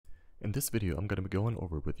In this video, I'm going to be going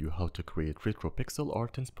over with you how to create retro pixel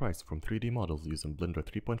art and sprites from 3D models using Blender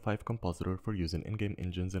 3.5 Compositor for using in-game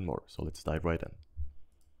engines and more. So let's dive right in.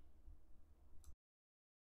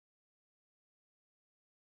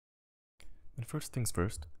 And first things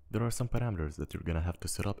first, there are some parameters that you're going to have to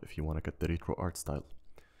set up if you want to get the retro art style.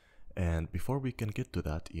 And before we can get to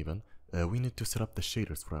that even, we need to set up the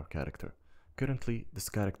shaders for our character. Currently, this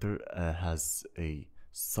character has a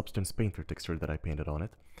substance painter texture that I painted on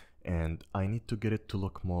it, and I need to get it to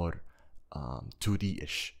look more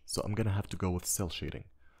 2D-ish. So I'm gonna have to go with cell shading.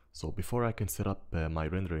 So before I can set up my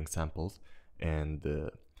rendering samples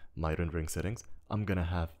and my rendering settings, I'm gonna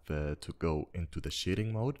have to go into the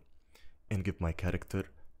shading mode and give my character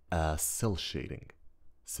a cell shading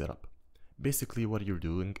setup. Basically what you're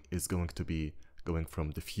doing is going to be going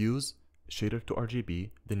from diffuse shader to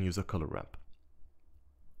RGB, then use a color ramp.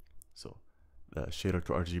 So the shader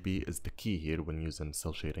to RGB is the key here when using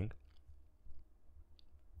cell shading.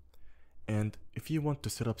 And if you want to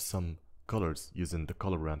set up some colors using the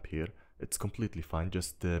color ramp here, it's completely fine.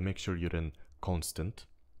 Just make sure you're in constant.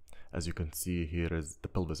 As you can see, here is the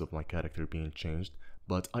pelvis of my character being changed,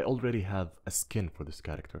 but I already have a skin for this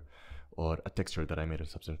character, or a texture that I made in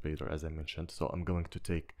Substance Painter, as I mentioned. So I'm going to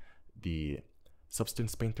take the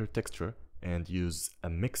Substance Painter texture and use a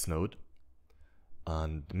mix node,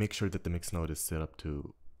 and make sure that the mix node is set up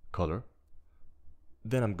to color.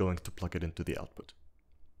 Then I'm going to plug it into the output.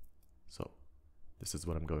 So this is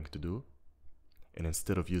what I'm going to do. And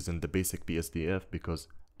instead of using the basic BSDF, because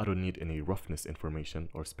I don't need any roughness information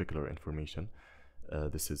or specular information,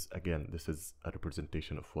 this is a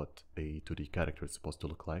representation of what a 2D character is supposed to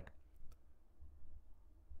look like.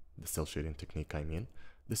 The cell shading technique, I mean.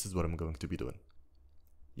 This is what I'm going to be doing.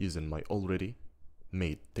 Using my already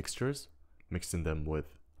made textures, mixing them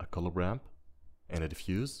with a color ramp and a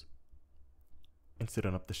diffuse, and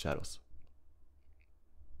setting up the shadows.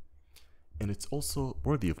 And it's also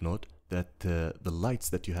worthy of note that the lights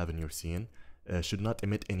that you have in your scene should not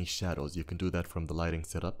emit any shadows. You can do that from the lighting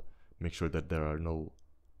setup. Make sure that there are no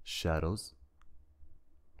shadows,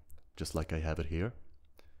 just like I have it here.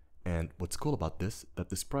 And what's cool about this, that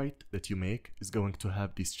the sprite that you make is going to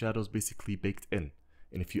have these shadows basically baked in.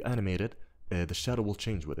 And if you animate it, the shadow will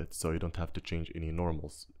change with it, so you don't have to change any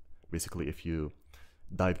normals. Basically, if you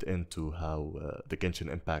dived into how the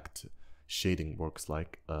Genshin Impact shading works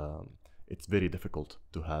like, it's very difficult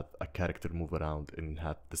to have a character move around and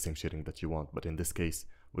have the same shading that you want. But in this case,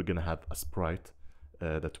 we're gonna have a sprite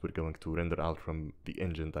that we're going to render out from the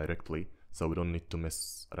engine directly, so we don't need to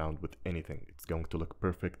mess around with anything. It's going to look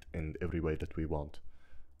perfect in every way that we want.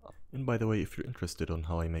 And by the way, if you're interested on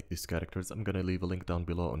how I make these characters, I'm gonna leave a link down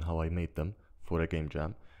below on how I made them for a game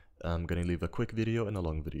jam. I'm gonna leave a quick video and a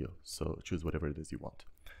long video, so choose whatever it is you want.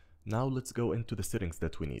 Now let's go into the settings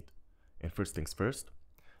that we need. And first things first,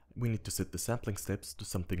 we need to set the sampling steps to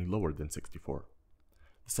something lower than 64.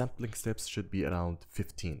 The sampling steps should be around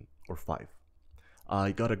 15 or 5.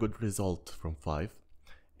 I got a good result from 5,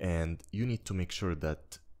 and you need to make sure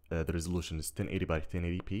that the resolution is 1080 by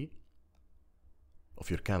 1080p of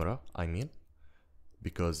your camera, I mean,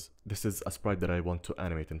 because this is a sprite that I want to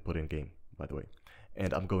animate and put in game, by the way.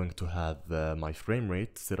 And I'm going to have my frame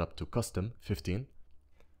rate set up to custom 15.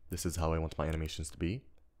 This is how I want my animations to be.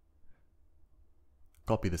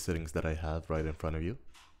 Copy the settings that I have right in front of you.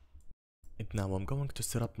 And now I'm going to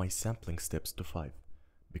set up my sampling steps to 5,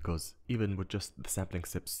 because even with just the sampling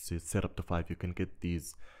steps set up to 5, you can get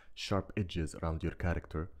these sharp edges around your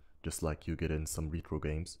character, just like you get in some retro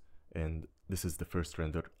games. And this is the first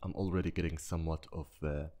render. I'm already getting somewhat of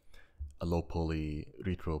a low poly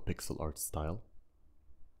retro pixel art style.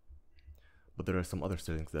 But there are some other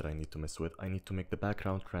settings that I need to mess with. I need to make the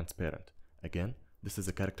background transparent. Again, this is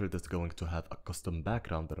a character that's going to have a custom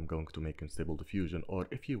background that I'm going to make in Stable Diffusion, or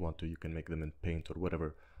if you want to, you can make them in Paint or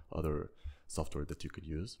whatever other software that you could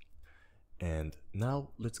use. And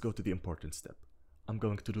now let's go to the important step. I'm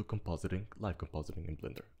going to do compositing, live compositing in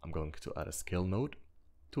Blender. I'm going to add a scale node,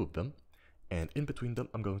 2 of them, and in between them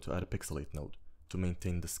I'm going to add a pixelate node to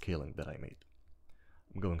maintain the scaling that I made.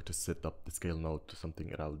 I'm going to set up the scale node to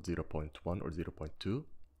something around 0.1 or 0.2,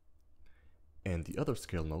 and the other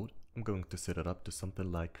scale node I'm going to set it up to something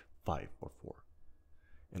like 5 or 4.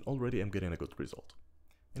 And already I'm getting a good result.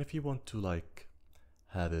 And if you want to like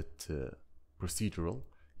have it procedural,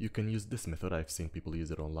 you can use this method. I've seen people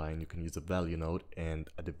use it online. You can use a value node and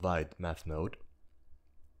a divide math node,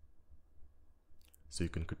 so you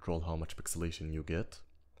can control how much pixelation you get,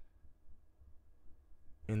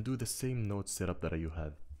 and do the same node setup that you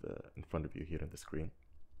have in front of you here on the screen.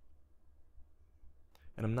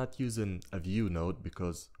 And I'm not using a view node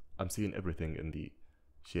because I'm seeing everything in the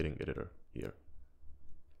shading editor here.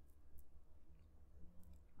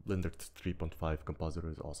 Blender 3.5 compositor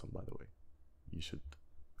is awesome, by the way. You should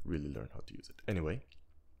really learn how to use it. Anyway,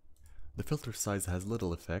 the filter size has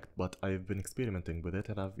little effect, but I've been experimenting with it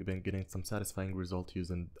and I've been getting some satisfying result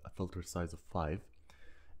using a filter size of 5.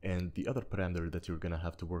 And the other parameter that you're gonna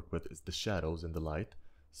have to work with is the shadows in the light,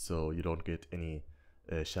 so you don't get any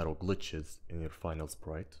shadow glitches in your final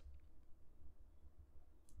sprite.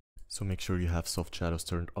 So make sure you have soft shadows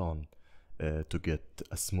turned on to get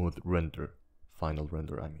a smooth render, final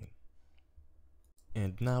render I mean.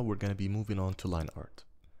 And now we're gonna be moving on to line art.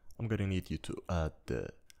 I'm gonna need you to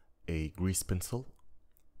add a grease pencil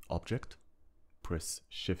object. Press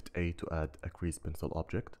Shift A to add a grease pencil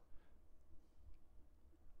object.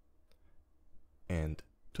 And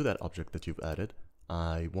to that object that you've added,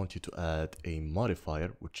 I want you to add a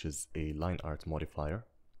modifier, which is a line art modifier.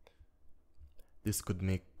 This could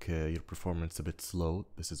make your performance a bit slow.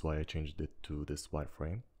 This is why I changed it to this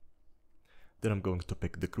wireframe. Then I'm going to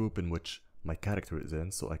pick the group in which my character is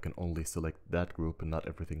in, so I can only select that group and not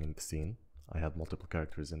everything in the scene. I have multiple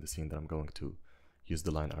characters in the scene that I'm going to use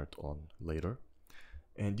the line art on later.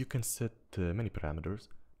 And you can set many parameters,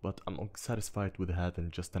 but I'm satisfied with having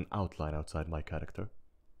just an outline outside my character.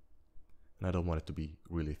 And I don't want it to be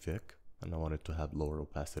really thick, and I want it to have lower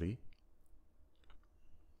opacity.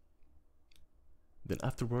 Then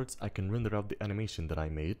afterwards, I can render out the animation that I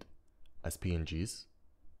made as PNGs,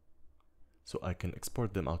 so I can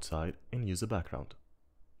export them outside and use a background,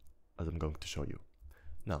 as I'm going to show you.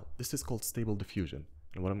 Now, this is called Stable Diffusion,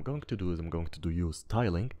 and what I'm going to do is I'm going to use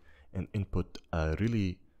tiling and input a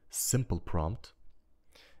really simple prompt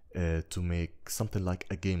to make something like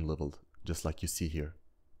a game level, just like you see here.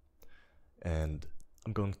 And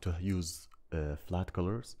I'm going to use flat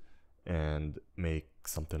colors and make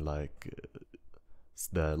something like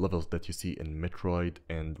the levels that you see in Metroid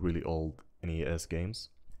and really old NES games.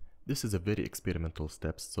 This is a very experimental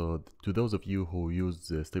step, so to those of you who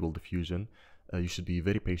use Stable Diffusion, you should be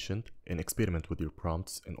very patient and experiment with your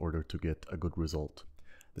prompts in order to get a good result.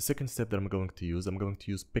 The second step that I'm going to use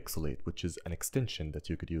Pixelate, which is an extension that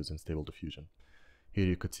you could use in Stable Diffusion. Here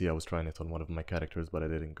you could see I was trying it on one of my characters, but I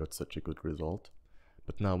didn't get such a good result.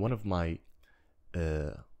 But now one of my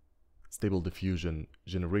Stable Diffusion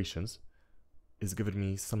generations is giving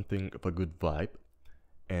me something of a good vibe.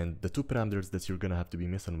 And the two parameters that you're gonna have to be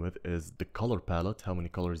messing with is the color palette, how many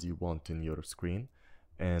colors you want in your screen,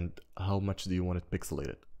 and how much do you want it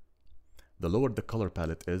pixelated. The lower the color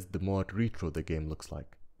palette is, the more retro the game looks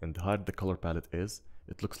like. And the higher the color palette is,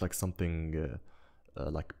 it looks like something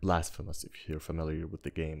like Blasphemous, if you're familiar with the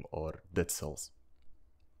game, or Dead Cells.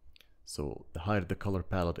 So the higher the color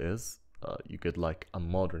palette is, you get like a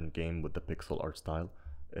modern game with the pixel art style.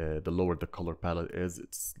 The lower the color palette is,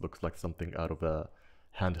 it looks like something out of a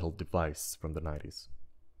handheld device from the 90s.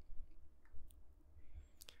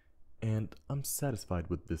 And I'm satisfied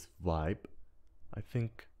with this vibe. I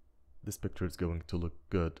think this picture is going to look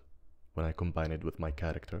good when I combine it with my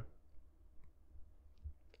character.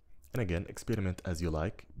 And again, experiment as you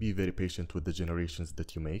like. Be very patient with the generations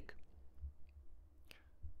that you make.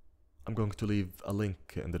 I'm going to leave a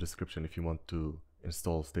link in the description if you want to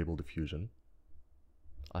install Stable Diffusion.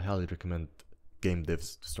 I highly recommend game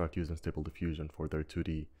devs to start using Stable Diffusion for their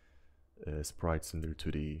 2D sprites and their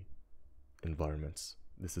 2D environments.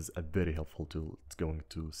 This is a very helpful tool. It's going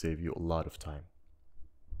to save you a lot of time.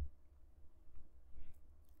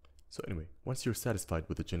 So anyway, once you're satisfied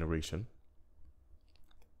with the generation,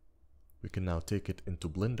 we can now take it into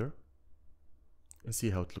Blender and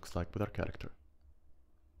see how it looks like with our character.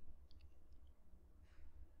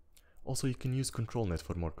 Also, you can use ControlNet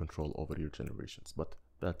for more control over your generations, but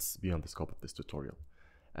that's beyond the scope of this tutorial.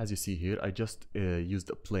 As you see here, I just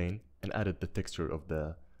used a plane and added the texture of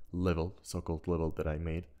the level, so-called level that I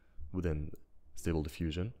made within Stable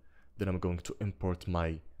Diffusion. Then I'm going to import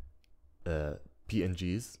my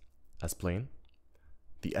PNGs as plane,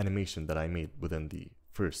 the animation that I made within the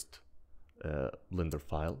first Blender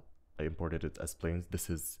file. I imported it as planes. This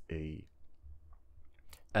is a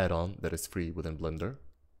add-on that is free within Blender.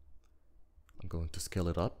 I'm going to scale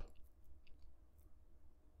it up,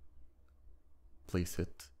 place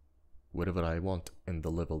it wherever I want in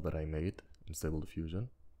the level that I made in Stable Diffusion.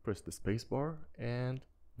 Press the spacebar and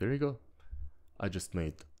there you go. I just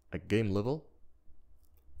made a game level,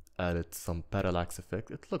 added some parallax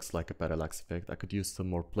effect. It looks like a parallax effect. I could use some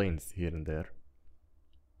more planes here and there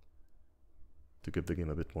to give the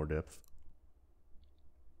game a bit more depth.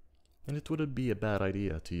 And it wouldn't be a bad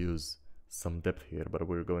idea to use some depth here, but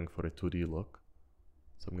we're going for a 2D look,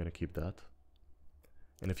 so I'm gonna keep that.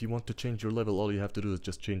 And if you want to change your level, all you have to do is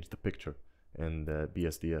just change the picture. and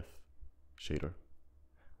BSDF shader.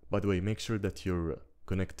 By the way, make sure that you're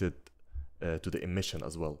connected to the emission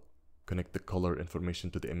as well. Connect the color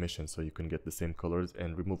information to the emission so you can get the same colors,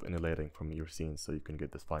 and remove any lighting from your scene so you can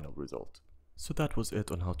get this final result. So that was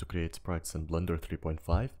it on how to create sprites in Blender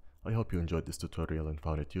 3.5. I hope you enjoyed this tutorial and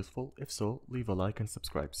found it useful. If so, leave a like and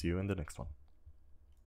subscribe. See you in the next one.